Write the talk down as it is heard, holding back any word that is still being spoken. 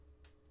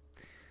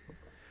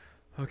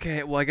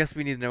Okay, well, I guess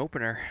we need an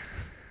opener.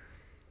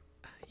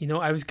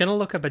 I was gonna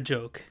look up a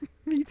joke.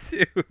 Me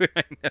too.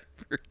 I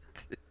never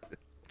did.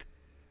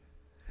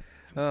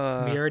 We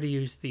already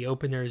used the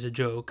opener as a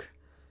joke.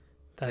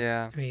 That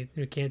Yeah. we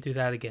can't do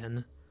that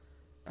again.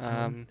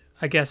 Um,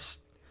 I guess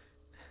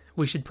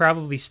we should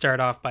probably start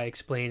off by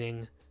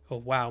explaining. Oh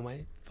wow,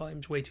 my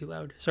volume's way too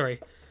loud. Sorry.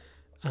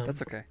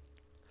 that's Um, okay.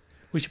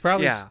 we should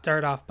probably Yeah,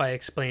 start off by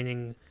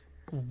explaining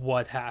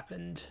what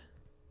happened.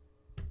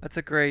 that's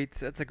a great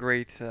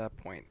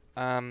point.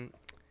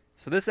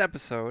 So this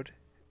episode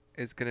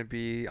is gonna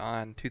be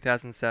on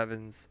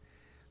 2007's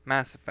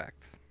Mass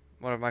Effect,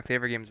 one of my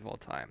favorite games of all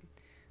time.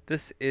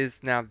 This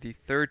is now the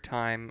third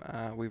time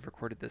we've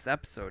recorded this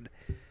episode.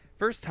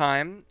 First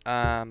time,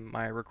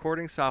 my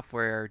recording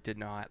software did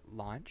not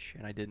launch,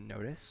 and I didn't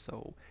notice,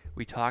 so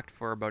we talked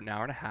for about an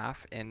hour and a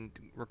half and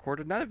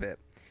recorded none of it.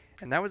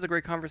 And that was a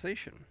great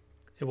conversation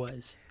It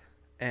was.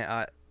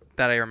 that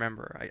I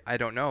remember. I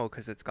don't know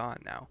because it's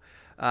gone now.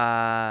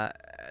 Uh,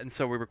 and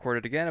so we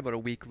recorded again about a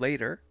week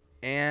later,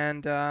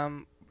 and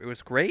it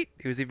was great.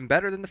 It was even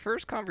better than the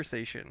first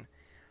conversation.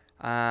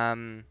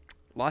 Um,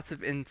 Lots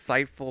of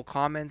insightful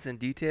comments and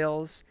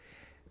details.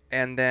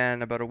 And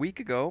then about a week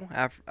ago,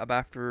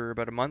 after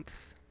about a month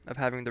of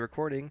having the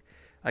recording,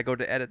 I go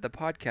to edit the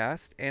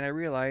podcast and I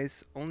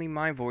realize only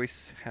my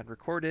voice had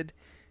recorded.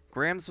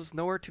 Graham's was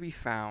nowhere to be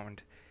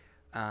found.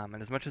 And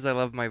as much as I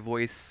love my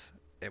voice,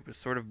 it was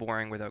sort of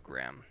boring without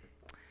Graham.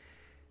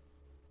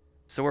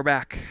 So we're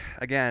back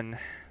again,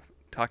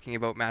 talking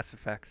about Mass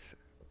Effect,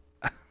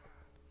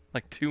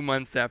 like 2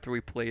 months after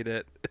we played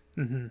it,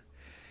 Hmm.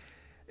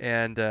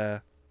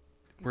 and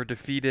we're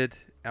defeated,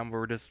 and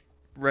we're just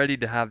ready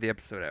to have the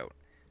episode out.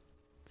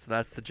 So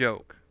that's the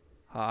joke.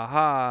 Ha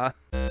ha.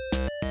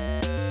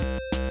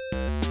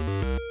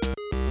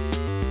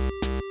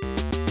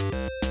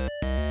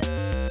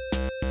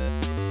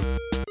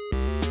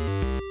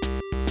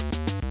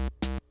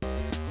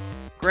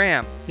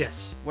 Graham,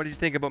 Yes. what did you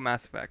think about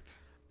Mass Effect?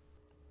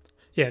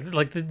 Yeah,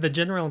 like the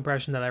general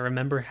impression that I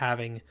remember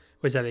having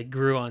was that it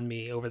grew on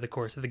me over the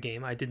course of the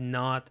game. I did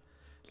not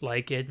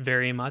like it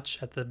very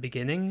much at the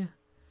beginning,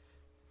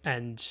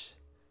 and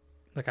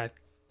like I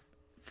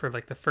for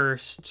like the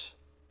first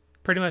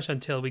pretty much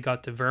until we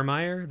got to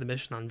Vermeer, the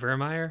mission on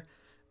Vermeer,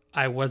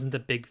 I wasn't a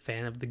big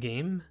fan of the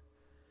game.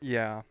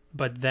 Yeah.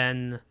 But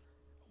then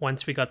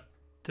once we got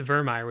to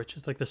Vermeer, which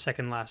is like the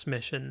second last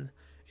mission,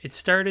 it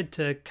started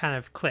to kind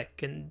of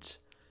click, and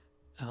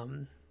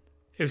um,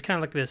 it was kind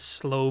of like this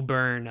slow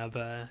burn of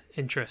a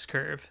interest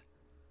curve.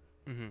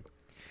 hmm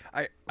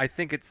I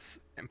think it's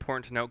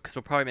important to note because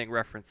we'll probably make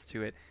reference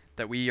to it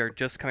that we are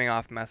just coming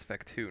off Mass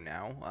Effect 2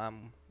 now.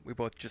 We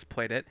both just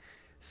played it,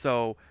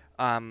 so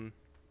I mean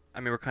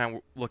we're kind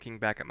of looking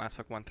back at Mass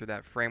Effect 1 through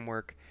that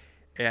framework,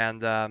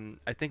 and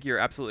I think you're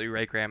absolutely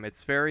right, Graham.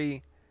 It's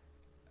very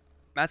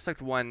Mass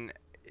Effect 1.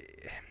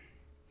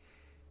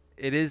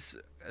 It is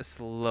a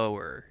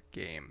slower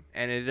game,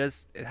 and it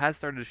has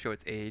started to show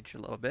its age a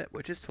little bit,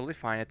 which is totally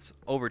fine. It's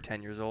over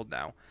 10 years old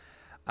now.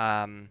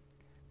 Um,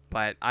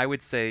 but I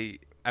would say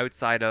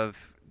outside of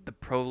the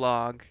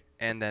prologue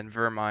and then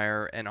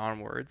Vermeer and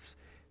onwards,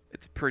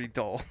 it's pretty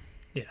dull.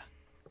 Yeah.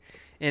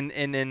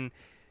 In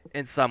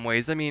some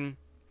ways, I mean,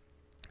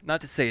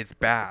 not to say it's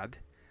bad,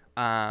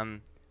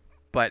 um,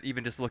 but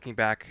even just looking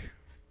back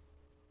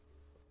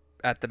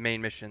at the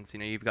main missions,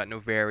 you've got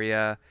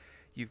Novaria,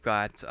 you've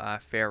got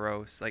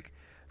Pharos, like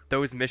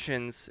those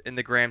missions in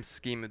the grand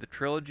scheme of the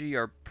trilogy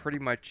are pretty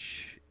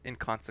much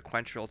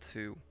inconsequential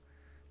to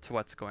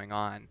what's going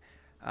on.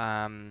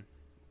 Um,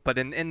 but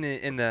in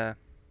the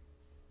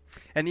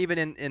and even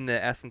in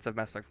the essence of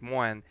Mass Effect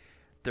 1,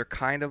 they're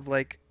kind of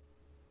like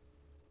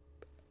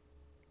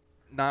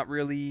not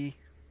really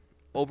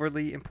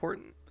overly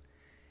important.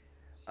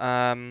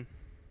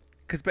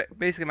 Because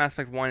basically Mass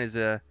Effect 1 is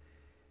a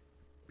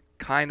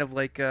kind of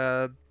like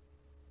a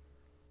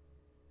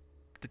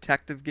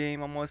detective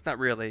game almost. Not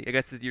really. I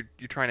guess you're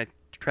trying to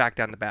track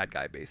down the bad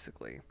guy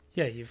basically.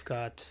 Yeah, you've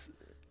got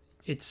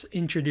it's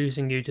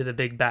introducing you to the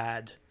big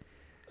bad.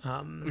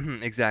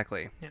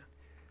 Exactly. Yeah.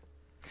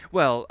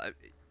 Well,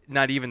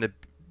 not even the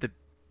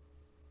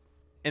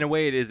in a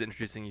way it is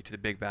introducing you to the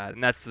big bad,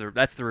 and that's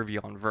the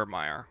reveal on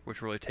Vermeer,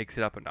 which really takes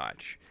it up a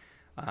notch.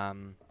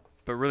 Um,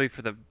 but really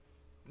for the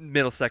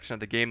middle section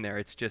of the game there,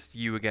 it's just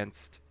you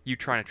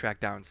trying to track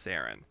down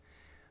Saren.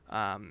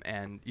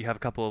 And you have a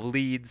couple of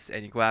leads,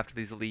 and you go after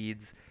these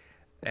leads,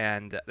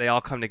 and they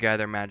all come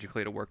together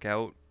magically to work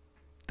out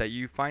that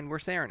you find where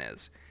Saren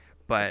is.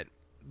 But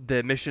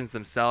the missions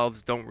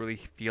themselves don't really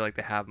feel like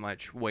they have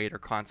much weight or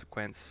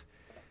consequence.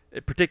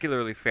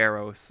 Particularly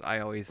Pharos, I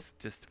always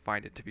just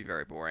find it to be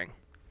very boring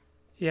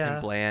and Yeah.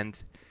 bland.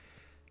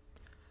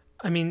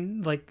 I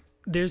mean, like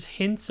there's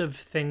hints of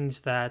things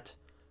that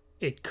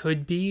it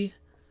could be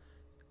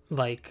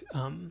like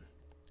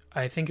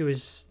I think it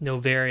was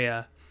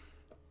Novaria.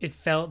 It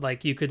felt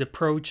like you could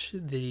approach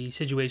the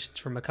situations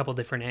from a couple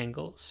different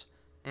angles.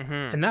 Mm-hmm.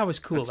 And that was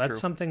cool. That's That's true.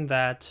 something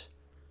that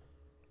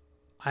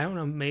I don't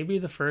know, maybe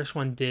the first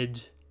one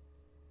did.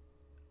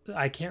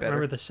 I can't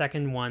remember Better. the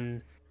second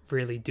one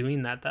really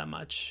doing that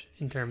much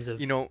in terms of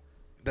You know,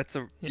 that's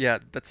a yeah. yeah,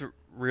 that's a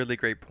really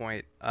great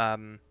point.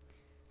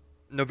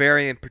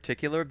 Noveria in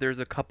particular, there's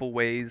a couple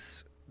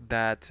ways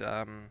that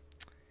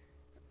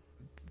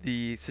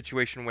the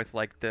situation with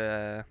like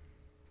the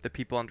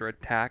people under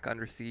attack,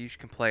 under siege,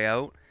 can play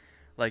out.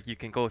 Like you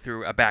can go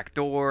through a back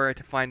door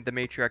to find the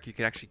matriarch. You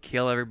can actually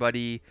kill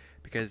everybody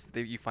because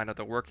you find out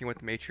they're working with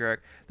the matriarch.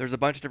 There's a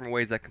bunch of different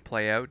ways that can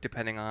play out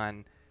depending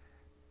on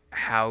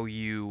how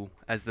you,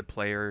 as the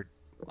player,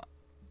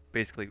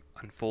 basically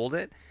unfold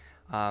it,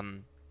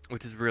 um,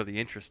 which is really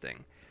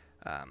interesting.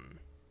 Um,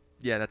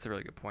 yeah, that's a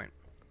really good point.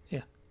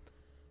 Yeah.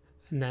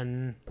 And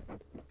then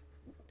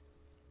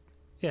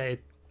yeah,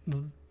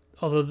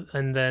 although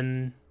and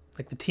then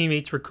like the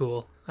teammates were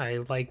cool. I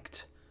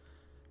liked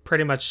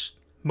pretty much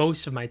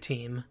most of my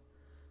team,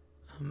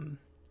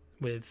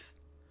 with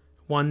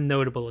one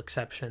notable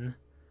exception.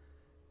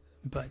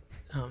 But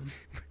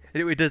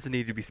It doesn't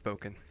need to be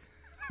spoken.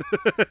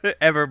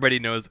 Everybody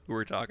knows who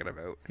we're talking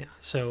about. yeah,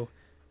 so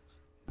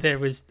there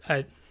was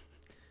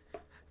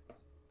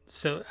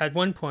so at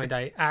one point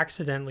I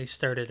accidentally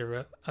started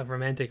a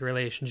romantic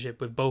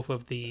relationship with both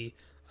of the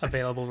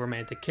available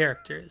romantic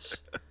characters,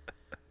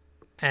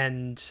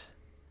 and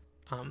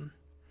um,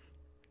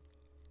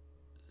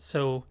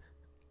 so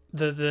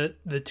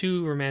the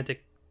two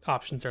romantic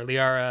options are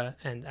Liara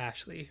and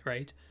Ashley,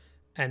 right?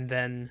 And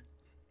then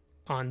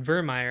on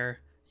Vermeer,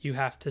 you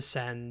have to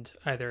send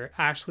either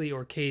Ashley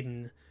or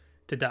Caden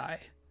to die,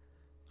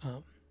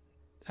 um,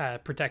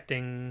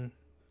 protecting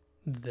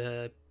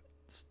the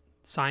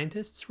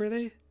scientists. Were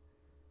they?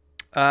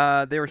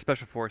 They were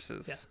special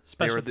forces. Yeah, They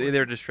special were forces. they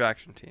were a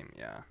distraction team.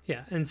 Yeah.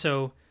 Yeah, and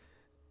so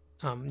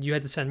you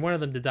had to send one of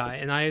them to die.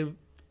 And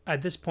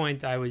at this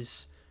point, I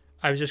was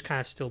just kind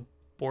of still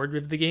bored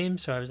with the game,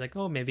 so I was like,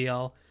 oh, maybe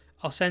I'll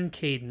send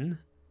Caden,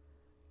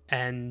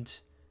 and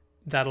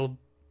that'll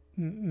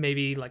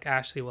maybe like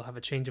Ashley will have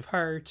a change of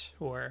heart,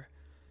 or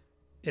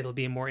it'll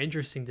be a more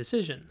interesting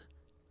decision.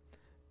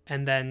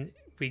 And then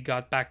we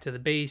got back to the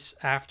base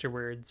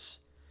afterwards,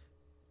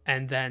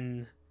 and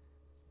then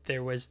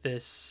there was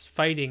this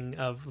fighting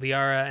of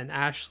Liara and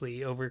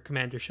Ashley over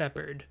Commander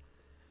Shepard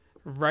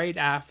right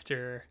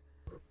after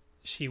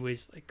she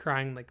was like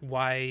crying like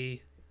why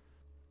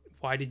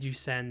did you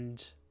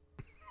send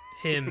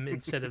him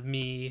instead of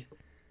me,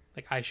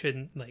 like I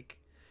shouldn't, like.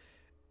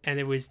 And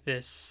it was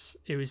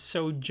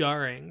so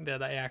jarring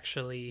that I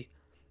actually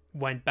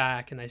went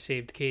back and I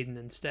saved Caden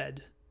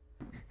instead.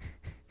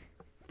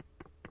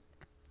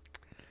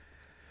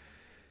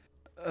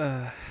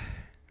 Uh,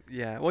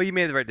 yeah. Well, you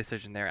made the right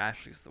decision there.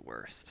 Ashley's the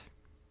worst.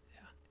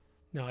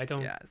 No, I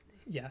don't. Yeah.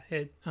 Yeah,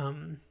 it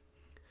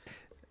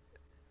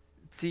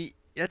See,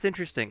 that's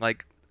interesting.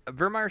 Like,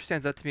 Vermeer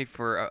stands out to me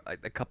for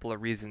a couple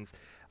of reasons.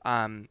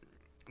 Um,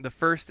 the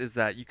first is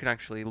that you can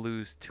actually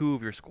lose two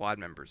of your squad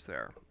members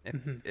there.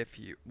 mhm. If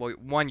you, well,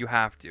 one you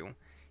have to.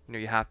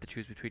 You have to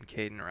choose between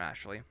Caden or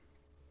Ashley.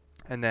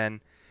 And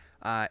then,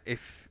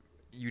 if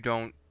you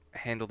don't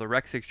handle the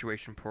Rex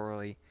situation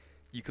poorly,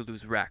 you could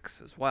lose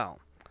Rex as well.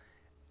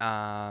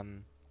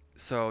 Um,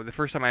 so the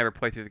first time I ever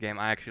played through the game,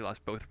 I actually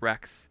lost both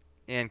Rex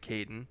and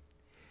Caden.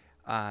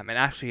 And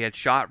Ashley had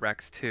shot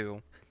Rex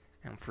too,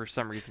 and for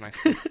some reason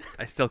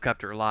I still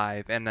kept her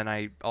alive. And then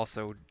I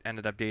also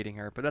ended up dating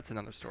her, but that's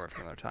another story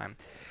for another time.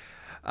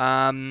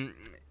 Um,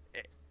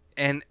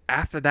 and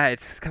after that,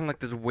 it's kind of like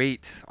this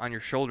weight on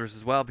your shoulders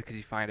as well because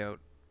you find out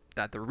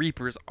that the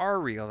Reapers are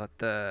real,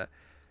 that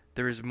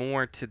there is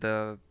more to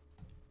the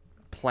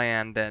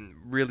plan than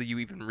really you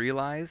even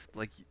realized.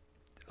 Like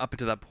up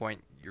until that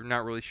point, you're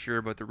not really sure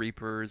about the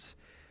Reapers.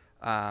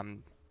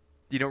 Um,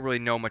 you don't really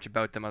know much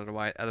about them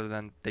other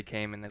than they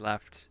came and they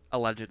left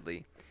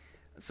allegedly.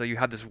 So you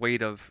have this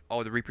weight of,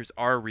 oh, the Reapers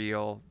are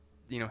real.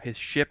 His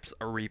ship's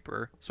a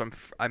Reaper, so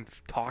I'm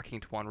talking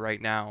to one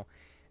right now,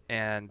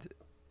 and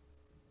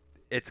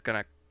it's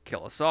gonna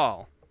kill us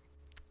all.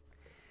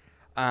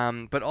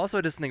 But also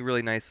it does something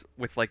really nice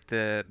with like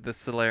the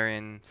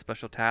Solarian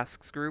Special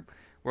Tasks group,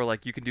 where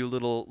like you can do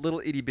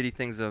little itty bitty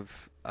things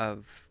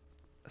of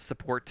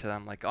support to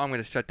them, like, oh, I'm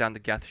gonna shut down the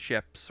Geth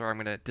ships, or I'm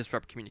gonna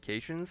disrupt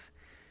communications,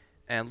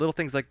 and little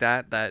things like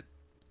that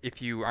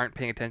if you aren't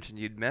paying attention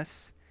you'd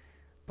miss.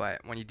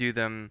 But when you do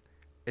them,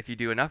 if you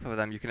do enough of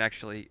them, you can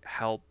actually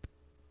help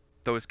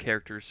those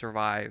characters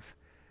survive,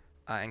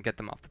 and get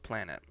them off the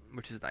planet,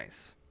 which is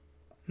nice.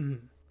 Mhm.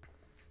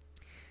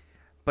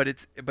 But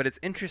it's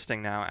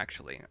interesting now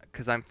actually,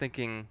 because I'm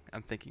thinking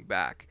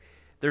back.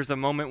 There's a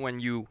moment when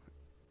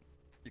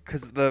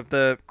because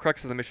the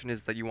crux of the mission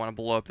is that you want to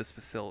blow up this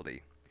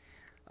facility,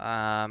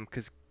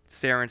 because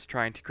Saren's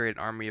trying to create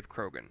an army of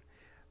Krogan.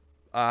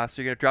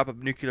 So you're gonna drop a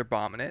nuclear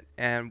bomb in it,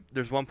 and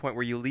there's one point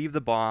where you leave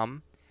the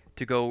bomb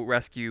to go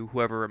rescue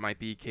whoever it might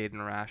be, Caden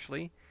or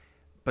Ashley.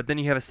 But then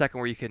you have a second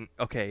where you can,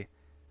 okay,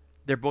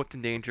 they're both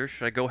in danger.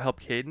 Should I go help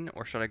Caden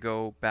or should I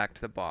go back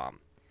to the bomb?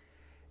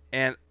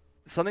 And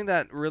something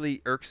that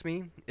really irks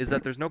me is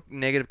that there's no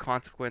negative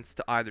consequence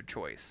to either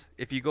choice.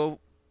 If you go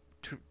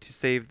to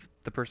save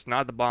the person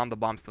out of the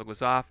bomb still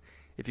goes off.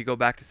 If you go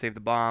back to save the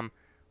bomb,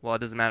 well, it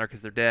doesn't matter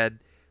because they're dead.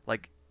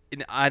 Like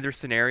in either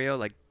scenario,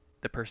 like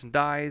the person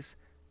dies,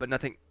 but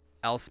nothing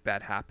else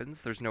bad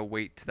happens. There's no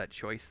weight to that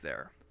choice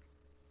there.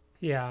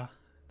 Yeah,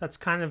 that's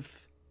kind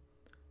of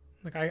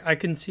like I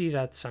can see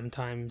that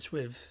sometimes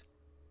with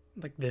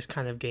like this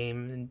kind of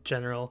game in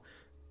general,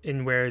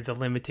 in where the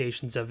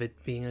limitations of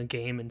it being a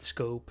game in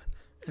scope,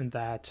 and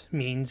that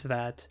means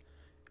that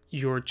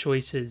your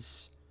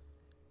choices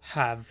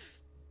have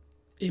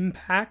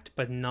impact,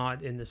 but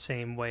not in the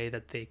same way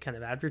that they kind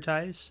of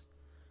advertise.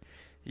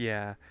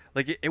 Yeah,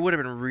 like it would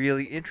have been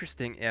really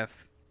interesting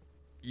if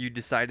you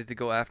decided to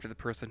go after the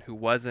person who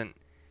wasn't,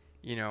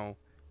 you know,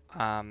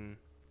 um,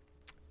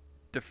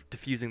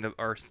 defusing the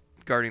or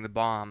guarding the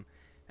bomb,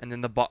 and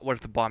then what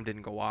if the bomb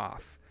didn't go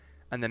off,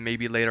 and then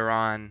maybe later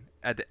on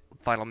at the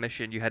final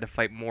mission you had to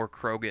fight more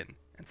Krogan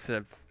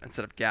instead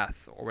of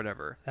Geth or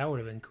whatever. That would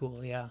have been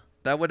cool. Yeah.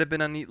 That would have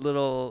been a neat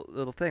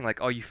little thing.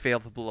 Like, oh, you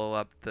failed to blow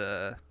up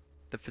the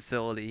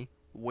facility.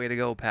 Way to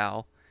go,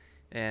 pal.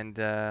 And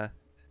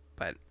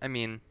but I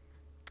mean,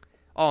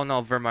 all in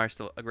all, Vermeer's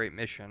still a great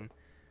mission.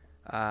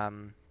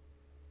 Um,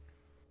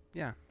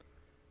 yeah.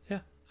 Yeah.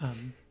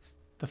 Um.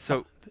 The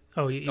So,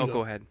 oh, you oh, go.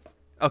 go ahead.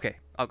 Okay,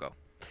 I'll go.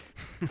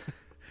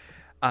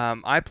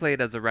 I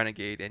played as a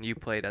renegade and you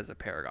played as a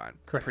paragon,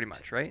 pretty Correct.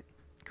 much, right?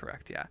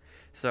 Correct, yeah.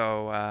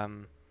 So,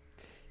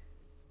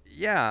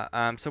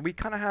 yeah, so we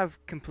kind of have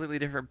completely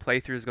different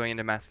playthroughs going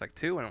into Mass Effect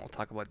 2, and we'll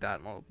talk about that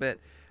in a little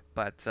bit,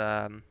 but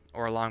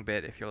or a long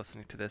bit if you're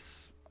listening to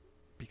this,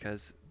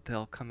 because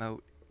they'll come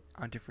out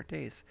on different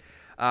days.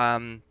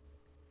 Um,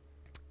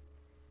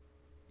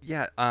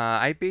 yeah,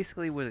 I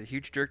basically was a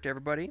huge jerk to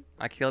everybody.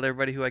 I killed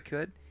everybody who I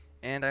could,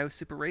 and I was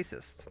super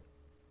racist.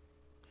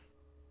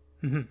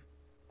 Hmm.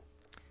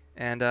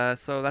 And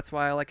so that's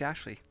why I like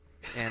Ashley,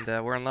 and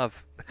we're in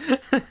love.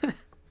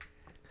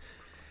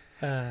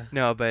 uh.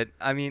 No, but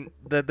I mean,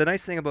 the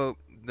nice thing about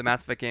the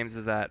Mass Effect games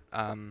is that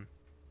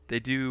they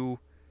do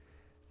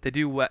they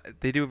do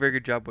a very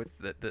good job with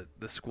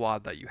the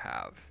squad that you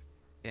have,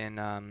 and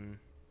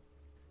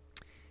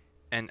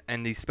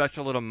and these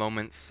special little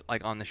moments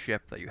like on the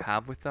ship that you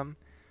have with them.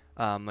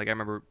 Like I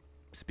remember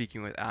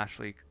speaking with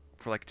Ashley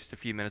for like just a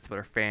few minutes about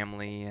her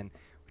family, and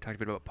we talked a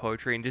bit about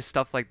poetry and just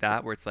stuff like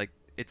that, where it's like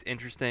it's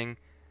interesting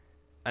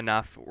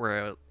enough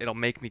where it'll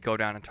make me go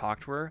down and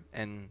talk to her,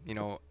 and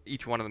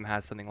each one of them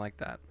has something like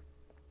that.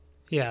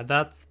 Yeah.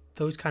 That's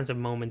those kinds of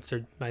moments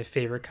are my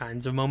favorite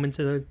kinds of moments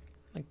in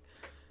like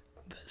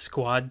the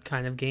squad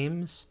kind of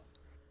games,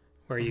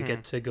 where you Mhm.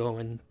 get to go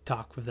and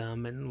talk with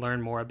them and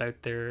learn more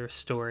about their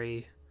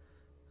story.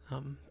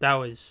 That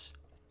was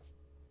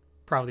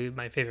probably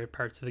my favorite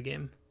parts of the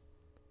game.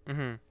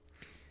 Mhm.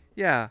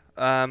 Yeah.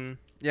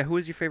 Yeah. Who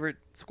is your favorite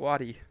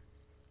squatty?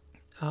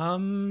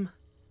 Um,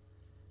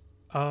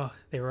 oh,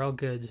 they were all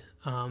good.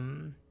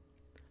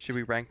 Should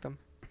we rank them?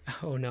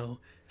 Oh no.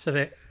 So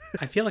they,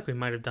 I feel like we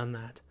might have done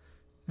that.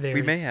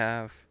 We may There's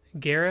have.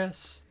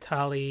 Garrus,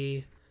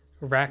 Tali,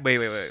 Rex.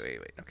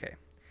 Wait. Okay.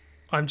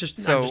 I'm just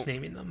So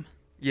naming them.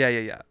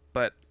 yeah.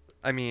 But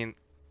I mean,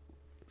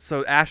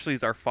 so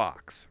Ashley's our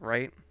fox,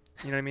 right?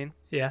 You know what I mean?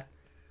 Yeah.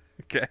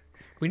 Okay.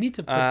 We need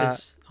to put Uh,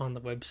 this on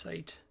the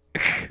website.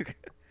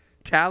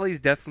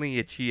 Tally's definitely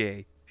a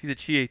Chie. She's a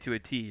Chie to a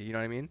T. You know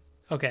what I mean?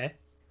 Okay.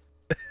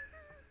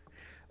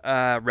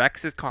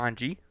 Rex is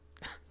Kanji.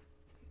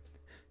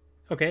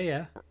 Okay,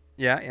 yeah.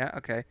 Yeah.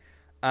 Okay.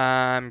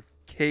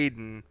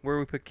 Caden. Where do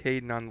we put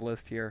Caden on the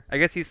list here? I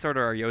guess he's sort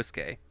of our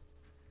Yosuke.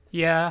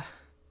 Yeah.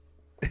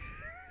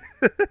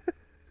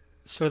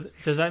 So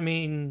does that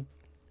mean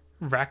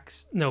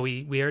Rex? No,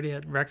 we already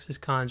had Rex is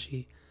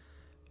Kanji.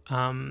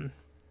 Um,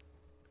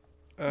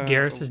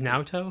 Garrus is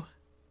Naoto.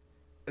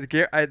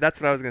 That's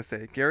what I was gonna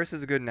say. Garrus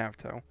is a good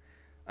Naruto.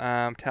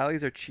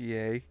 Tally's our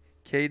Chie.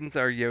 Caden's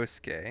our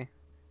Yosuke.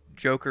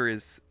 Joker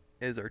is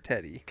our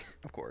Teddy,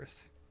 of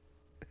course.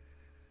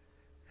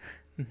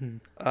 Mm-hmm.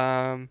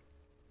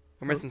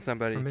 We're missing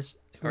somebody.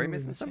 Who Are we are we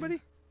missing missing?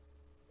 somebody?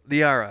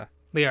 Liara.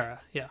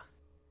 Liara. Yeah.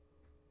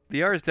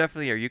 Liara is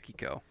definitely our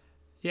Yukiko.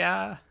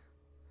 Yeah.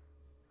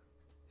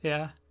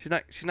 Yeah. She's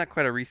not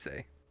quite a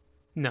Rise.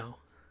 No,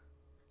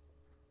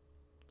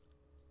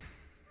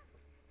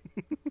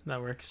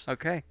 that works.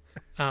 Okay,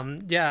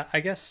 Yeah, I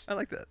guess. I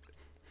like that.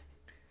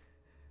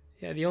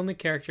 Yeah, the only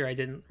character I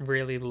didn't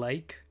really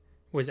like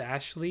was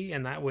Ashley,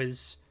 and that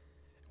was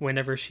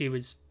whenever she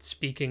was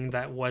speaking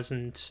that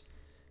wasn't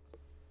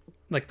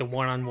like the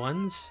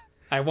one-on-ones.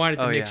 I wanted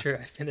to Oh make yeah. sure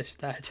I finished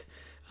that.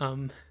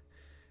 Um,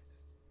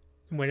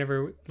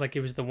 Whenever like it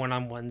was the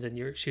one-on-ones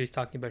and she was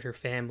talking about her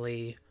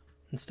family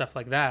and stuff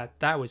like that,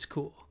 that was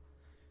cool.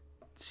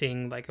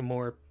 Seeing like a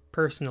more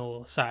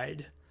personal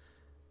side.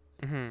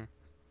 Hmm.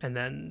 And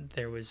then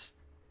there was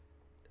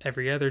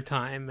every other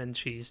time and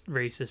she's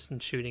racist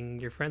and shooting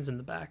your friends in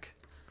the back.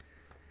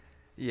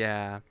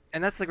 Yeah,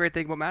 and that's the great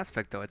thing about Mass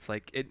Effect, though. It's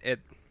like it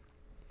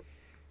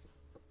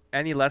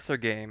any lesser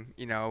game,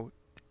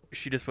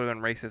 she just would have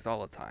been racist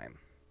all the time,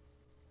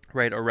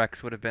 right? Or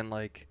Rex would have been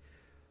like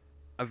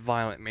a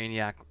violent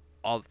maniac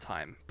all the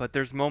time. But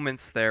there's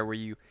moments there where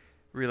you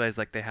realize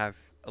like they have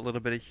a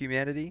little bit of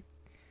humanity,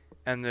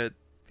 and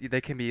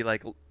they can be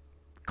like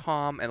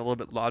calm and a little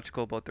bit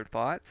logical about their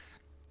thoughts.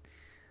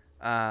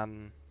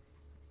 Um,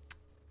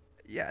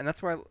 yeah, and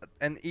that's why,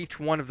 and each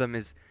one of them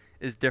is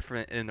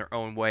different in their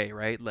own way,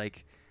 right?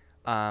 Like,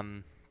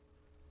 um,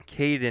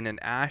 Caden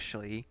and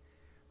Ashley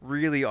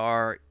really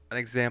are an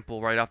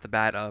example right off the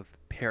bat of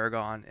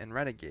Paragon and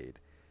Renegade.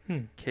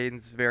 Hmm.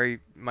 Caden's very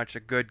much a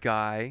good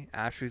guy.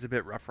 Ashley's a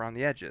bit rough around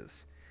the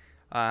edges.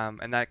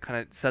 And that kind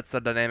of sets the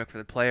dynamic for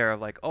the player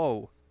of like,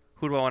 oh,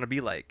 who do I want to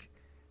be like?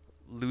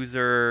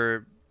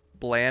 Loser,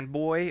 bland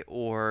boy,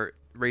 or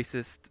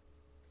racist,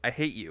 I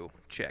hate you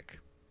chick?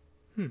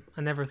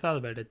 I never thought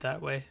about it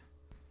that way.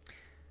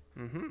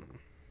 Mm-hmm.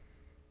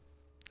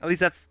 At least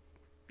that's,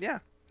 yeah,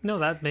 No,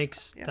 that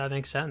makes yeah. that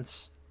makes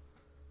sense.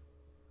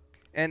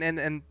 And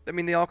I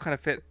mean, they all kind of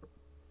fit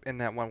in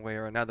that one way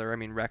or another. I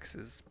mean, Rex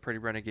is pretty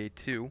renegade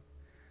too.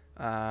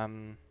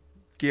 Um,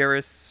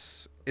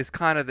 Garrus is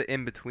kind of the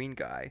in-between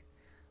guy,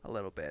 a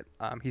little bit.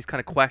 He's kind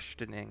of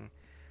questioning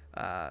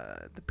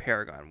the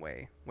Paragon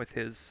way with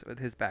his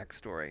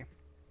backstory.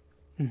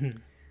 Hmm.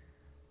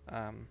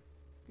 Um,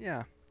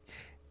 yeah,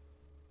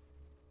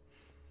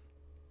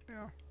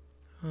 yeah.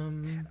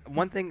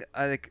 One thing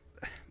I like,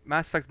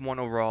 Mass Effect One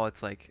overall,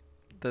 it's like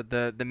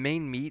the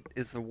main meat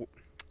is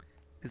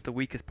the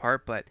weakest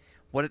part, but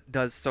what it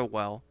does so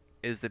well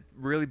is it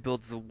really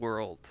builds the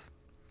world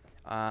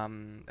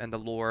and the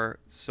lore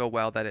so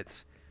well that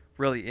it's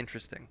really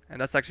interesting. And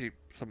that's actually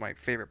some of my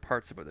favorite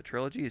parts about the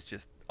trilogy is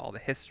just all the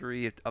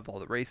history of all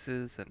the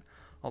races and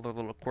all the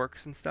little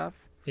quirks and stuff.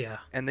 Yeah.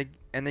 And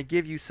they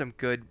give you some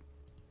good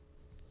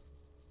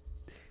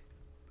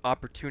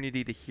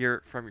opportunity to hear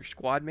it from your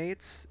squad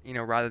mates, you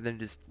know, rather than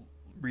just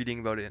reading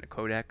about it in a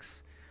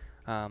codex.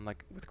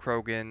 Like with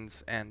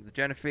Krogan's and the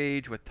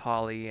Genophage, with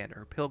Tali and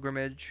her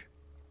pilgrimage.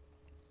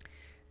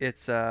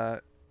 It's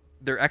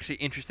they're actually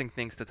interesting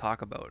things to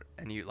talk about,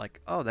 and you like,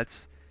 oh,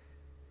 that's,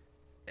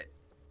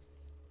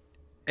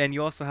 and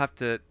you also have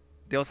to,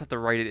 they also have to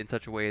write it in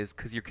such a way as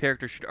because your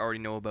character should already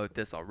know about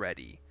this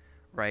already,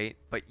 right?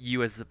 But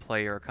you as the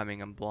player are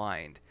coming in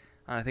blind.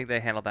 And I think they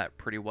handle that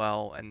pretty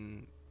well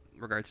in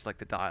regards to like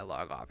the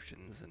dialogue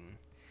options and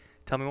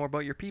tell me more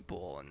about your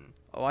people and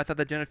oh, I thought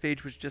the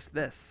Genophage was just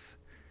this.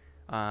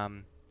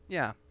 Um,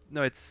 yeah,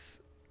 no, it's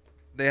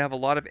they have a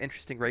lot of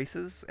interesting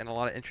races and a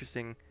lot of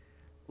interesting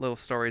little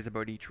stories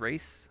about each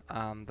race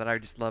that I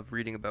just love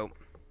reading about.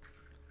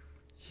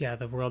 Yeah,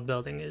 the world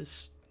building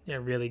is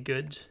really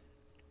good.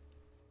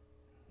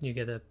 You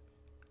get a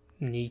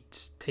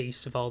neat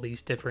taste of all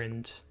these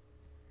different.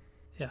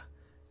 Yeah,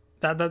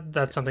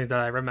 that's something that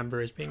I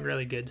remember as being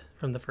really good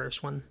from the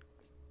first one.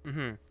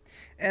 Hmm.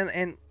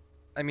 And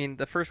I mean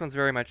the first one's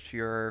very much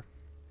your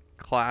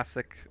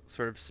classic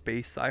sort of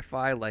space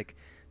sci-fi. Like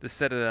the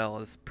Citadel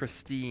is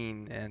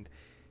pristine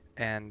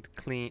and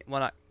clean.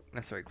 Well, not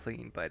necessarily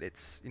clean, but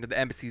it's, you know, the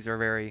embassies are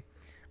very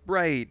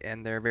bright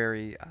and they're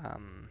very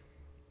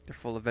they're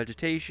full of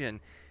vegetation.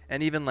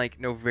 And even like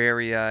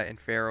Novaria and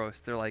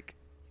Pharos, they're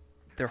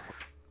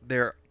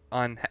they're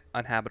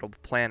uninhabitable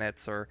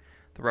planets or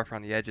they're rough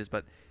around the edges,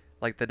 but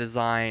like the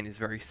design is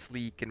very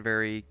sleek and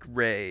very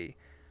gray,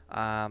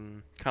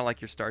 kind of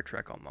like your Star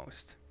Trek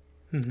almost.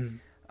 Hmm.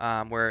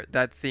 Where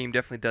that theme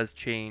definitely does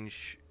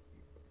change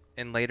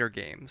in later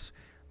games,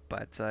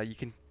 but you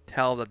can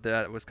tell that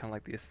that was kind of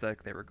like the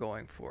aesthetic they were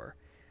going for,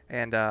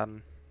 and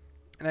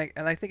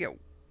I think it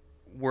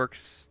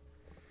works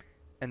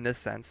in this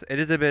sense. It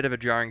is a bit of a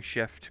jarring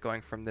shift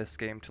going from this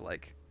game to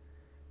like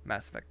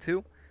Mass Effect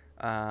 2,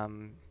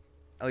 um,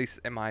 at least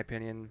in my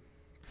opinion,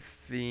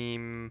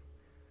 theme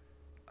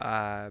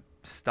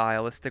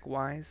stylistic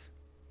wise,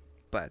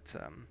 but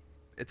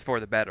it's for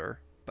the better.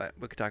 But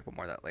we could talk about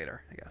more of that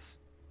later, I guess.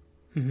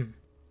 Hmm.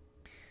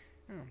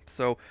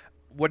 So,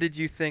 what did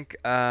you think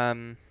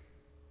about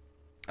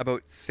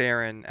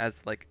Saren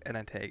as like an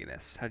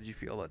antagonist? How did you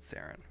feel about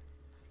Saren?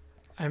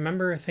 I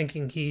remember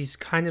thinking he's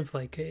kind of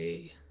like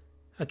a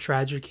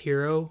tragic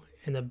hero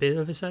in a bit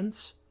of a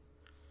sense.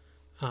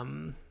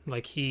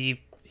 Like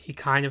he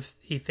kind of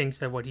he thinks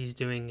that what he's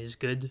doing is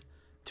good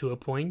to a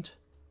point,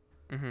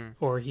 Mhm.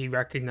 or he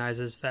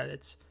recognizes that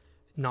it's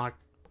not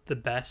the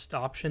best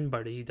option,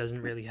 but he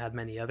doesn't really have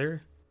many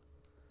other.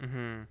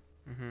 Mhm.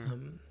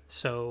 Mhm.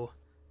 So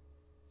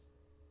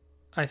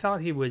I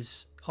thought he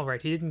was all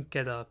right. He didn't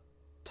get a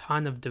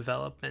ton of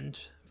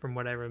development from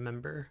what I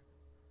remember.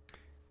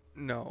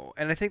 No,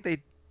 and I think they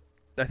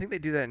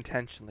do that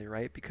intentionally,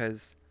 right?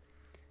 Because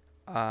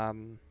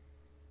um,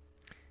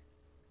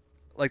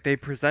 like they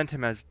present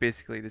him as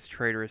basically this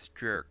traitorous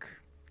jerk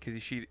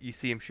because you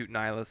see him shoot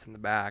Nihilus in the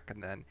back,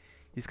 and then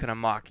he's kind of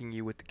mocking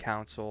you with the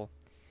council.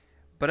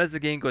 But as the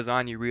game goes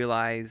on, you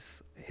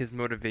realize his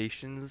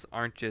motivations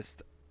aren't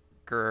just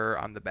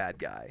 "grr, I'm the bad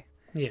guy."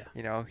 Yeah.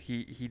 You know,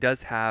 he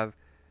does have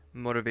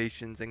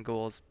motivations and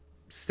goals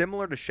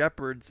similar to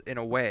Shepard's in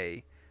a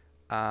way,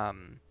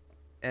 um,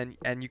 and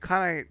you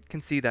kind of can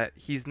see that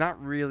he's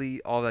not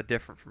really all that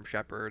different from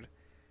Shepard.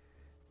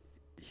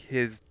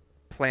 His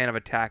plan of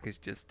attack is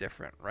just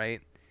different,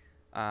 right?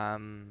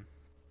 Um,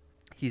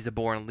 he's a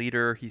born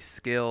leader. He's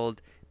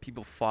skilled.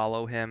 People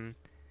follow him.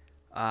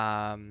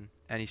 and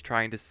he's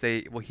trying to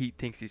save. Well, he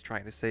thinks he's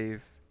trying to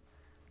save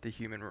the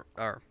human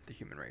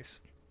race,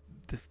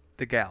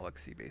 the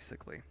galaxy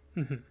basically.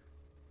 Hmm.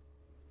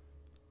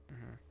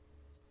 Hmm.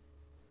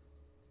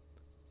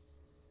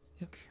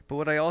 Yep. But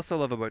what I also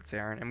love about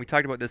Saren, and we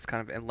talked about this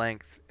kind of in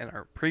length in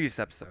our previous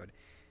episode,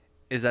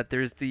 is that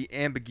there's the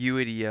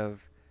ambiguity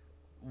of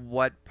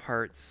what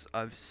parts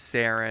of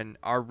Saren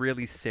are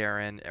really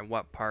Saren and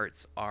what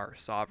parts are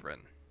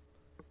Sovereign.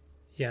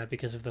 Yeah,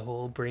 because of the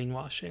whole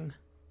brainwashing.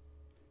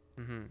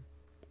 Hmm.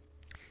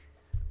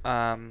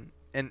 And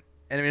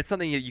I mean, it's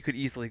something that you could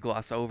easily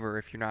gloss over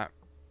if you're not,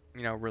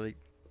 really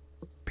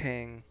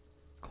paying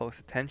close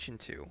attention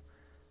to.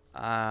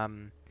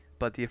 Um,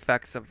 but the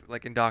effects of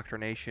like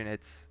indoctrination,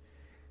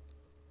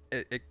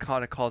 it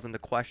kind of calls into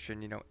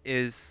question,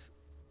 is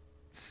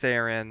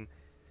Saren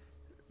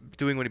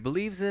doing what he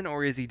believes in,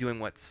 or is he doing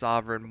what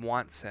Sovereign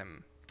wants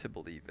him to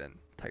believe in,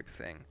 type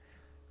thing.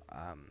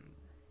 Um,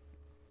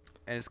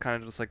 and it's kind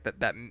of just like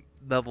that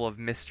level of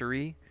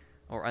mystery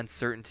or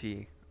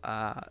uncertainty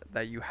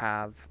that you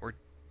have, or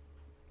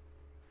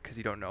because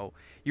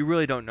you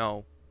really don't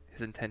know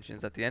his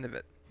intentions at the end of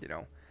it,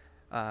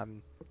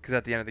 because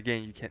at the end of the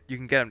game you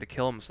can get him to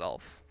kill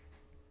himself,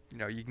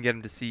 you can get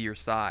him to see your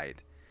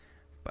side,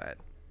 but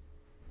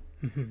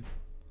Hmm.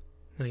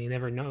 No, you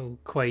never know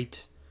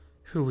quite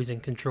who was in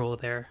control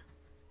there.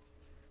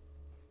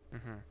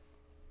 hmm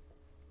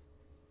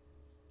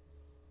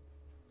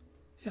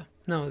Yeah.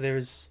 No, there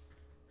was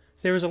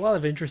a lot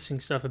of interesting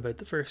stuff about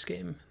the first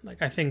game.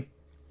 Like I think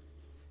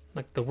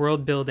like the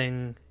world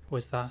building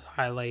was the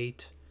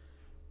highlight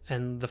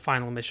and the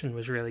final mission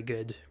was really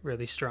good,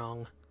 really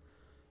strong.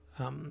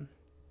 Um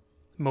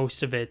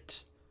Most of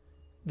it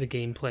the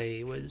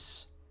gameplay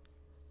was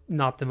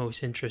not the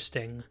most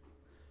interesting.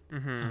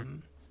 hmm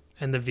Um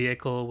and the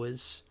vehicle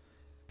was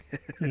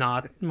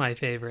not my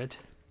favorite.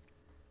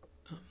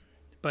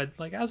 But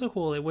like as a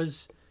whole it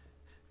was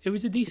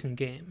a decent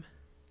game.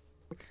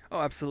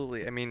 oh,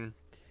 absolutely. I mean,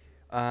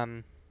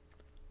 um,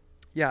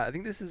 yeah, I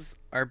think this is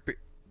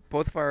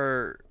both of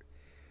our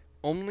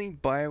only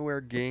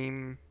BioWare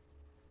game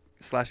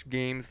slash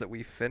games that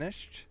we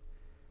finished.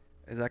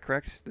 Is that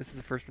correct? This is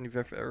the first one you've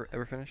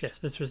ever finished? Yes,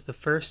 this was the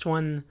first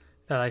one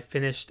that I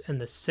finished and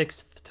the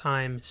sixth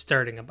time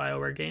starting a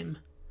BioWare game.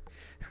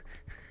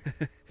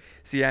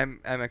 See, I'm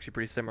actually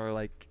pretty similar.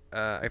 Like,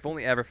 I've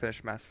only ever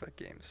finished Mass Effect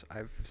games.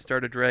 I've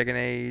started Dragon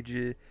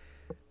Age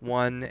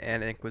 1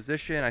 and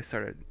Inquisition. I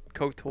started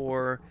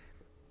KOTOR,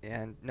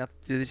 and nothing,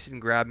 they just didn't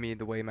grab me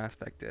the way Mass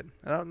Effect did.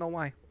 I don't know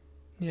why.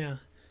 Yeah,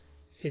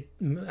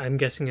 I'm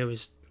guessing it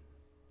was,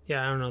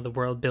 yeah, I don't know, the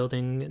world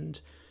building and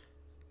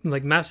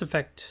like Mass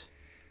Effect.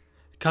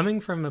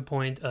 Coming from a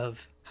point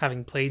of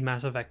having played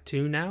Mass Effect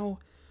 2 now,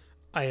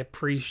 I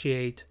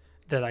appreciate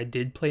that I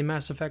did play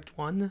Mass Effect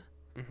 1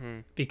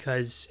 Mhm.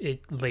 because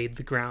it laid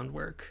the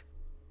groundwork.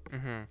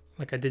 Mhm.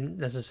 Like I didn't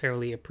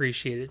necessarily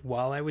appreciate it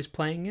while I was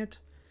playing it,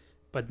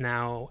 but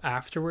now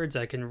afterwards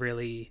I can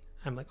really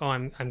I'm like, "Oh,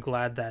 I'm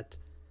glad that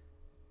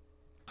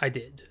I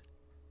did."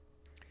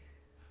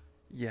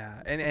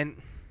 Yeah,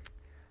 and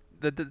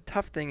the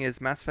tough thing is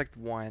Mass Effect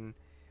 1,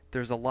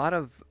 there's a lot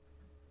of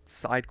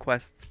side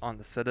quests on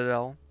the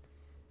Citadel,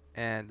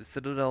 and the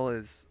Citadel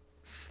is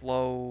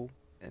slow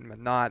and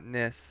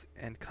monotonous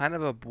and kind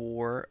of a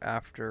bore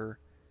after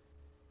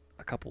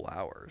a couple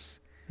hours.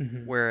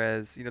 Hmm.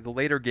 Whereas, the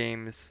later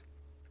games,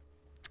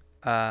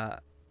 uh,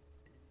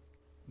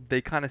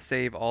 they kind of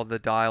save all the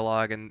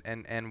dialogue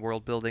and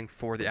world building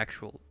for the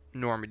actual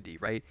Normandy,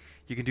 right?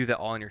 You can do that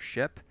all on your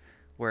ship.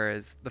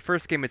 Whereas the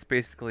first game, it's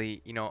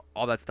basically,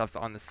 all that stuff's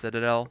on the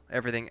Citadel.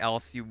 Everything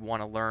else you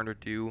want to learn or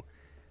do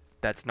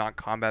that's not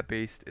combat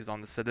based is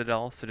on the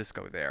Citadel, so just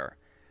go there.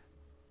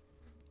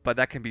 But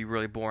that can be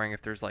really boring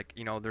if there's like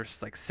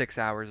 6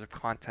 hours of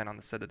content on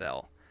the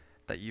Citadel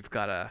that you've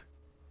got to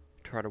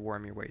try to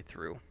worm your way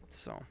through.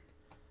 So,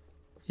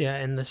 Yeah,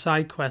 and the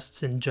side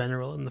quests in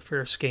general in the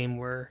first game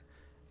were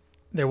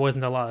there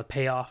wasn't a lot of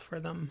payoff for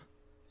them,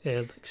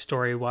 like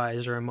story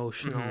wise or mhm,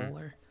 emotional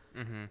or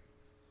mhm,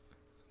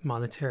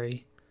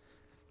 monetary.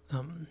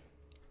 Um,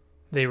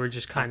 they were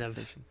just kind of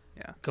compensation,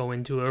 yeah, go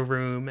into a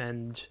room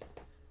and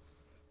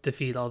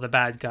defeat all the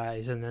bad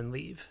guys and then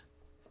leave.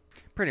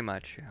 pretty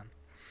much, yeah.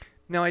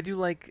 No, I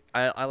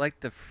like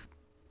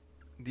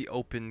the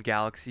open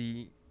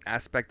galaxy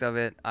aspect of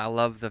it. I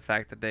love the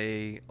fact that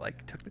they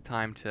like took the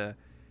time to,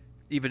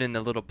 even in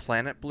the little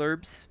planet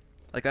blurbs.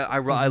 Like I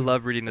Hmm.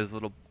 love reading those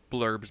little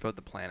blurbs about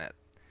the planet.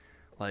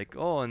 Like,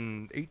 oh,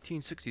 in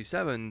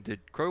 1867, did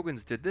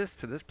Krogans did this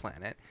to this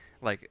planet.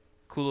 Like,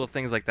 cool little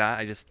things like that.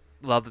 I just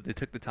love that they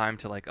took the time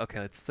to like, okay,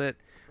 let's sit.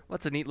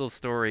 What's a neat little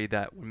story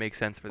that would make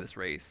sense for this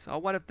race? Oh,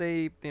 what if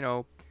they,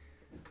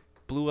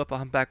 blew up a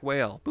humpback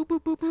whale? Boop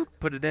boop boop boop.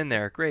 Put it in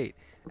there. Great.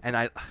 And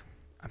I'm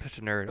such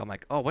a nerd. I'm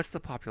like, oh, what's the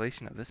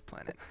population of this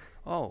planet?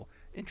 Oh,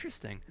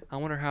 interesting. I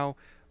wonder how,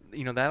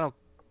 that'll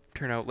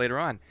turn out later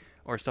on,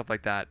 or stuff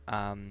like that.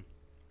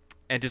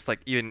 And just like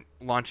even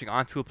launching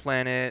onto a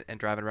planet and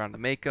driving around the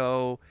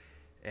Mako,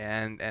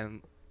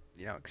 and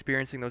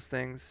experiencing those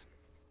things,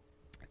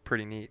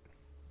 pretty neat.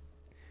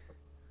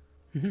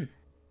 Hmm.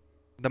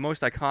 The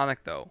most iconic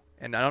though,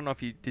 and I don't know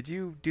if you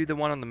do the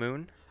one on the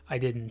moon? I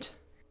didn't.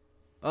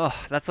 Oh,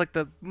 that's like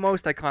the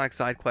most iconic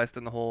side quest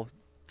in the whole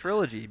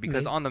trilogy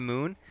because May on the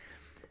moon,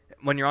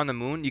 when you're on the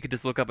moon, you could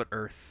just look up at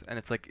Earth and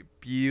it's like a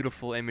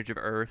beautiful image of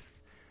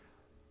Earth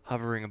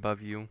hovering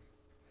above you.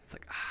 It's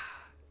like ah.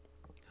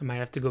 I might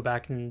have to go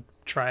back and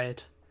try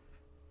it.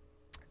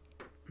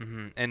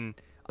 And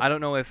I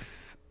don't know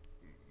if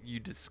you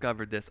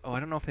discovered this. Oh, I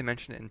don't know if they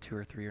mentioned it in 2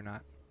 or 3 or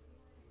not.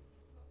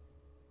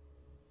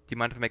 Do you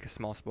mind if I make a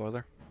small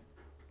spoiler?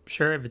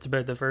 Sure, if it's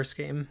about the first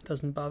game,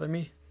 doesn't bother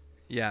me.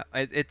 Yeah,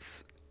 it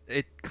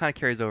kind of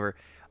carries over.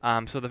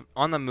 So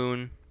on the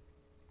moon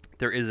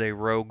there is a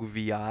rogue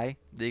VI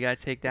that you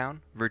gotta take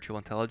down, virtual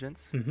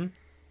intelligence, Hmm.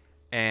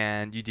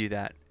 and you do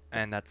that,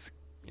 and that's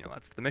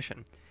the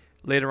mission.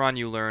 Later on,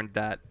 you learned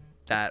that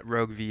that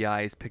rogue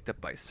VI is picked up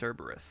by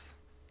Cerberus,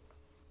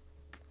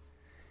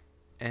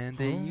 and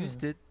they Oh,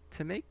 used it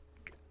to make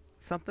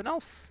something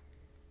else,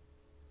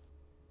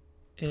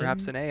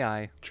 perhaps an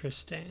AI.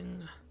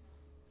 interesting.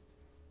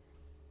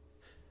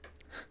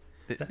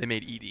 They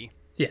made Edie.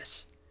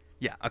 Yes,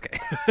 Yeah, okay.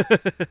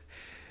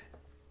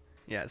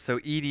 Yeah, so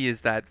Edie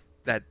is that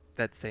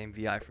same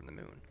VI from the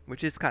moon,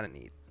 which is kind of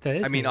neat. that I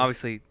is mean, neat.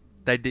 obviously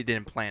they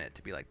didn't plan it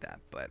to be like that,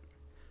 but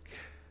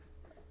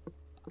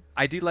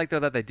I do like though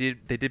that they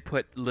did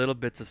put little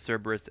bits of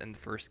Cerberus in the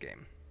first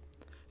game.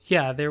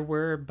 Yeah, there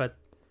were, but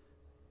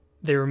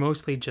they were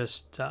mostly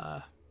just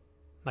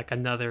like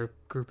another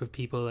group of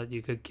people that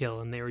you could kill,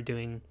 and they were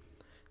doing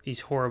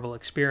these horrible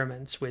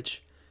experiments,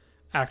 which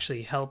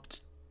actually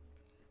helped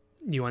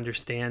you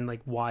understand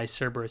like why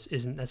Cerberus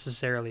isn't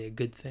necessarily a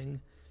good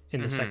thing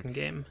in the Hmm. second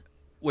game.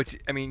 Which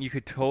I mean, you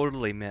could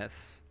totally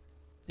miss.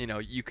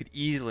 You could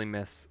easily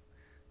miss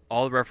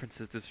all the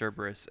references to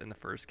Cerberus in the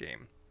first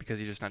game because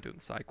you're just not doing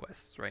the side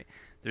quests, right?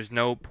 There's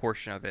no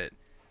portion of it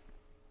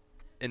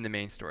in the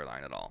main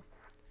storyline at all,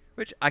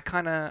 which I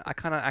kind of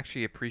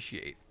actually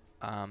appreciate.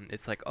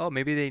 It's like, oh,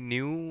 maybe they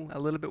knew a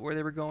little bit where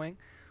they were going,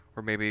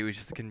 or maybe it was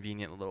just a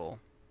convenient little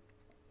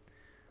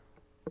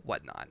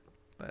whatnot.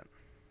 But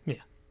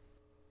Yeah.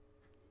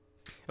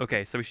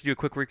 okay, so we should do a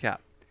quick recap.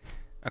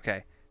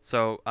 Okay,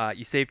 so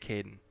you saved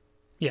Caden,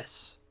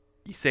 Yes.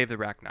 you saved the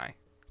Rachni,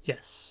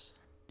 Yes.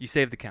 you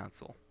saved the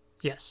Council.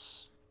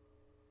 Yes.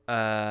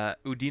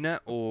 Udina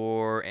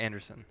or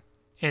Anderson?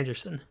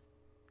 Anderson.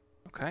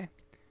 Okay.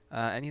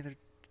 Any other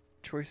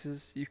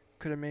choices you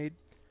could have made?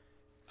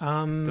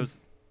 Um, Those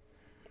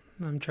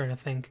I'm trying to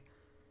think.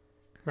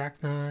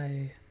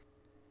 Rachni.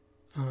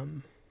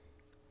 Um,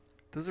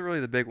 those are really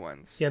the big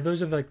ones. yeah,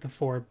 those are like the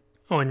four.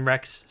 Oh, and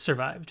Rex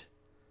survived.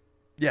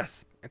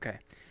 Yes. Okay.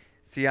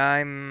 See,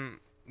 I'm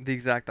the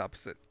exact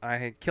opposite. I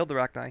had killed the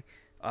Rachni.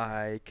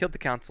 I killed the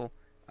Council.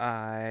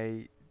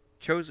 I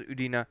chose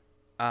Udina.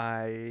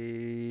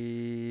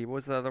 What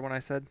was the other one I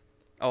said?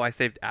 Oh, I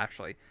saved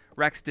Ashley.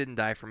 Rex didn't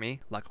die for me,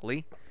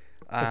 luckily.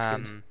 That's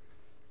good. Um,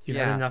 You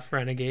had yeah. enough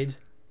Renegade.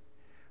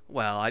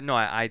 Well, I know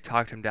I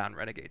talked him down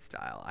Renegade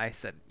style. I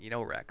said,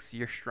 Rex,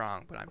 you're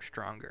strong, but I'm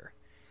stronger.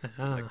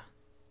 He's like, Ah,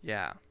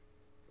 yeah,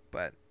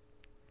 but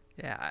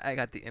yeah, I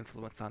got the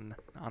influence on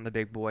the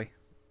big boy.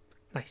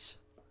 nice.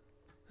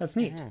 That's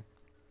neat. Mhm.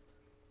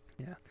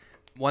 Yeah.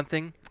 One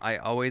thing I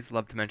always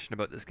love to mention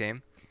about this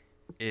game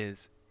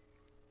is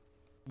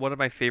one of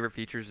my favorite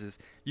features is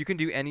you can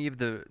do any of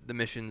the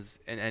missions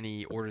in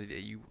any order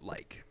that you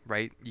like,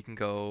 right? You can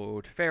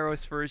go to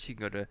Pharos first, you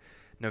can go to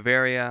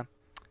Novaria,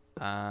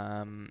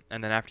 and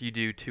then after you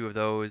do 2 of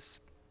those,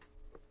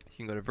 you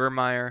can go to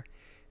Vermeer,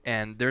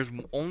 and there's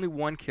only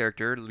one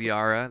character,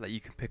 Liara, that you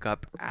can pick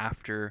up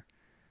after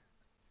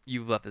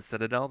you've left the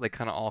Citadel. They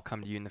kind of all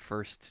come to you in the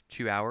first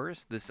 2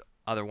 hours. This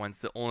other one's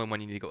the only one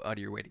you need to go out of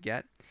your way to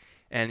get.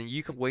 And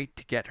you can wait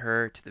to get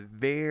her to the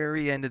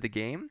very end of the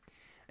game.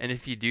 And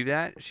if you do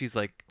that, she's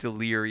like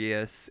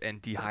delirious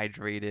and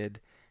dehydrated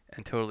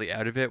and totally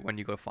out of it when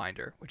you go find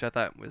her, which I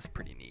thought was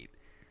pretty neat.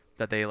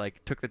 That they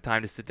like took the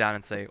time to sit down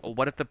and say, "Well,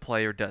 what if the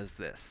player does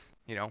this?"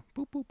 Boop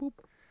boop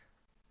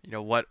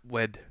boop. What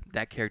would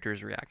that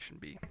character's reaction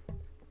be?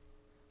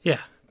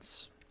 Yeah,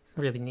 it's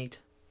really neat.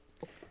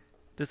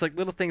 Just like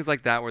little things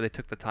like that where they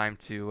took the time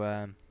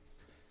to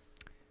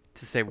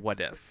say what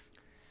if.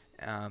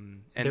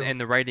 And There, and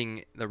the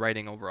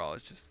writing overall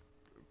is just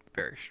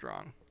very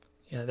strong.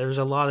 yeah, there was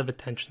a lot of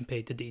attention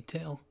paid to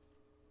detail.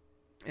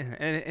 And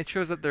it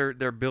shows that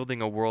they're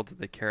building a world that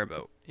they care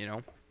about.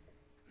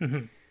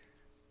 Hmm.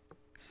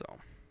 So,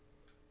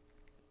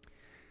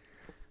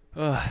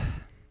 uh,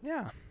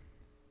 yeah.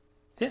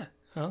 Yeah.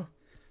 Well,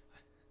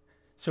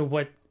 so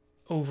what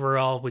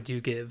overall would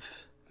you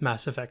give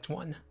Mass Effect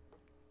 1?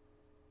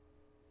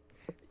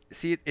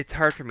 See, it's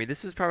hard for me.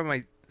 This was probably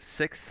my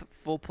sixth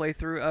full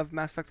playthrough of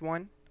Mass Effect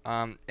 1.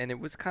 And it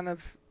was kind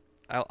of,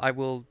 I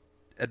will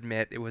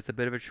admit, it was a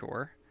bit of a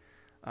chore.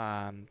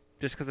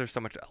 Just because there's so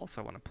much else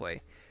I want to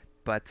play.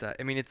 But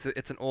I mean, it's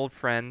an old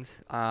friend.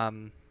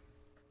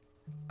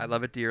 I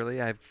love it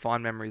dearly. I have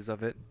fond memories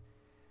of it.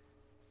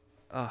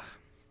 Ugh,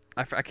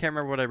 I can't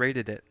remember what I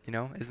rated it.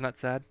 Isn't that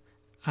sad?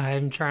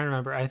 I'm trying to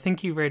remember. I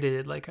think you rated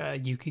it like a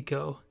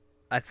Yukiko.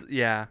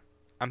 Yeah.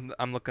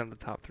 I'm looking at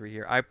the top three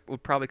here. I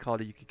would probably call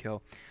it a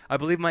Yukiko. I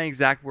believe my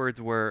exact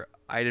words were,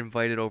 "I'd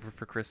invite it over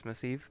for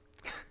Christmas Eve,"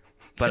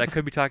 but I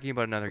could be talking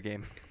about another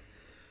game.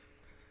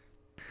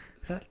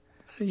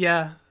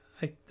 Yeah,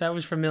 that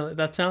was familiar.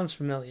 That sounds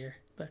familiar,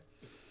 but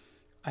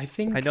I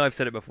know I've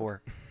said it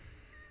before.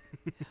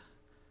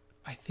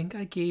 I think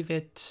I gave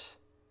it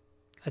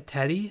a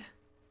Teddy.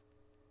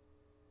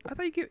 I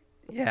thought you could.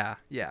 Yeah,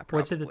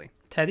 Was it a probably.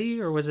 Teddy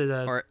or was it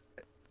a? Or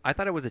I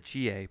thought it was a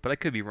Chie, but I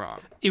could be wrong.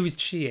 It was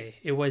Chie.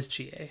 It was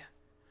Chie.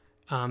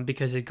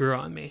 Because it grew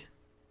on me.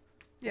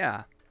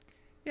 Yeah,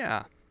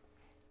 yeah.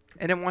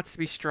 And it wants to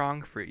be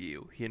strong for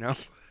you, you know?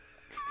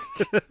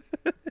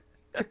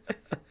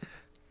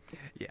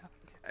 Yeah.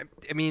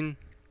 I mean,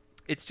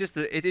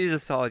 it is a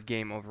solid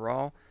game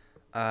overall.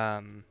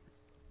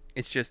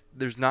 It's just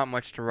there's not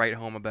much to write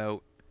home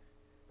about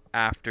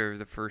after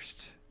the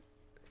first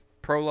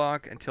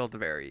prologue until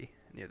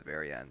near the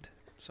very end.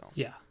 So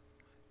Yeah,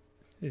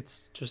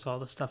 it's just all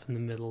the stuff in the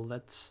middle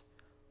that's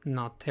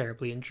not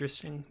terribly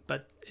interesting,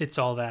 but it's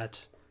all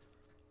that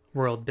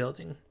world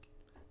building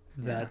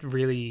that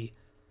really,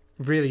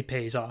 really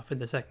pays off in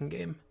the second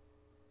game.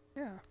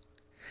 yeah,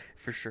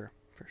 for sure,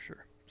 for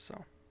sure.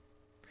 So,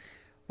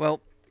 well,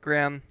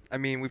 Graham, I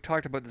mean, we've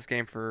talked about this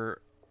game for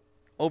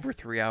over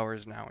 3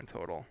 hours now in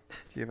total.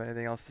 Do you have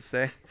anything else to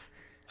say?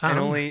 And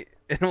Um, only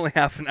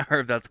half an hour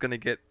of that's going to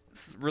get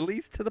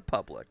released to the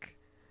public.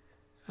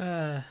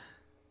 no,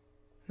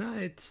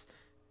 it's.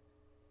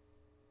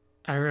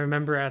 I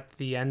remember at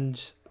the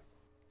end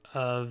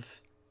of.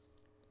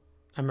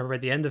 I remember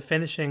at the end of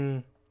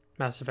finishing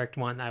Mass Effect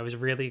 1, I was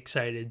really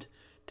excited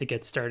to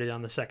get started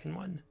on the second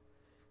one.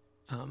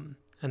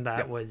 And that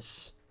Yep.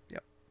 was.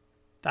 Yep.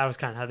 That was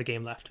kind of how the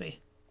game left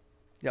me.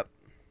 Yep.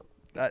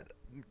 That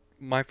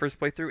my first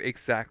playthrough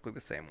exactly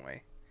the same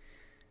way.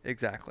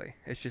 Exactly.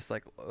 It's just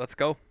like, let's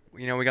go.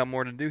 We got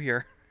more to do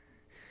here.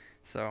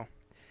 So,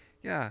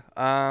 yeah.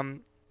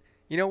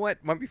 You know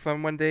what? Might be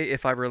fun one day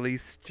if I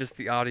release just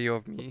the audio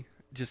of me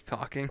just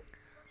talking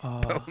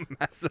about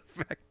Mass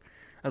Effect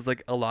as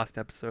like a lost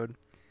episode,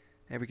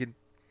 and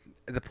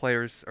the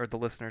players or the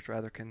listeners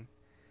rather can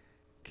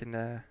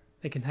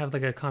They can have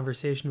like a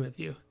conversation with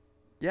you.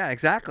 yeah,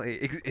 exactly.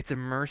 It's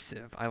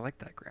immersive. I like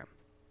that, Graham.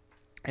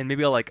 And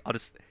maybe I'll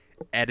just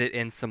edit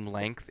in some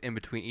length in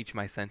between each of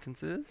my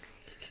sentences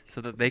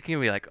so that they can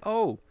be like,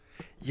 "Oh,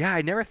 yeah,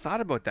 I never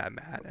thought about that,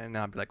 Matt." And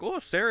I'll be like, "Oh,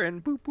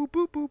 Saren, boop boop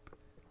boop boop."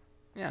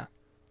 Yeah.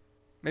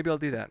 Maybe I'll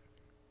do that.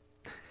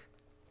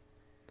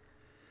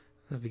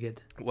 That'd be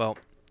good. Well,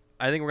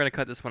 I think we're going to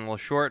cut this one a little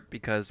short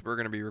because we're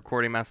going to be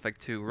recording Mass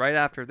Effect 2 right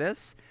after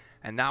this,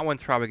 and that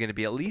one's probably going to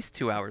be at least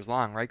 2 hours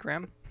long, right,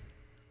 Graham?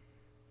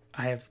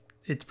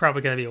 It's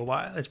probably going to be a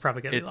while. It's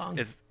probably going to be long.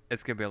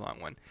 It's going to be a long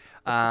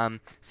one.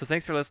 So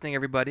thanks for listening,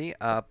 everybody.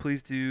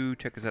 Please do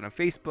check us out on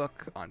Facebook,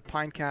 on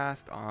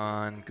Pinecast,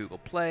 on Google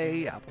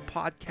Play, Apple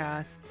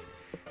Podcasts.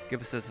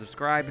 Give us a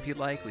subscribe if you'd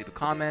like. Leave a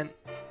comment.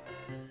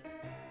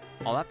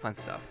 All that fun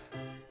stuff.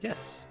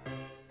 Yes.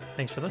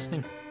 Thanks for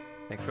listening.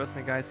 Thanks for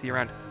listening, guys. See you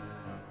around.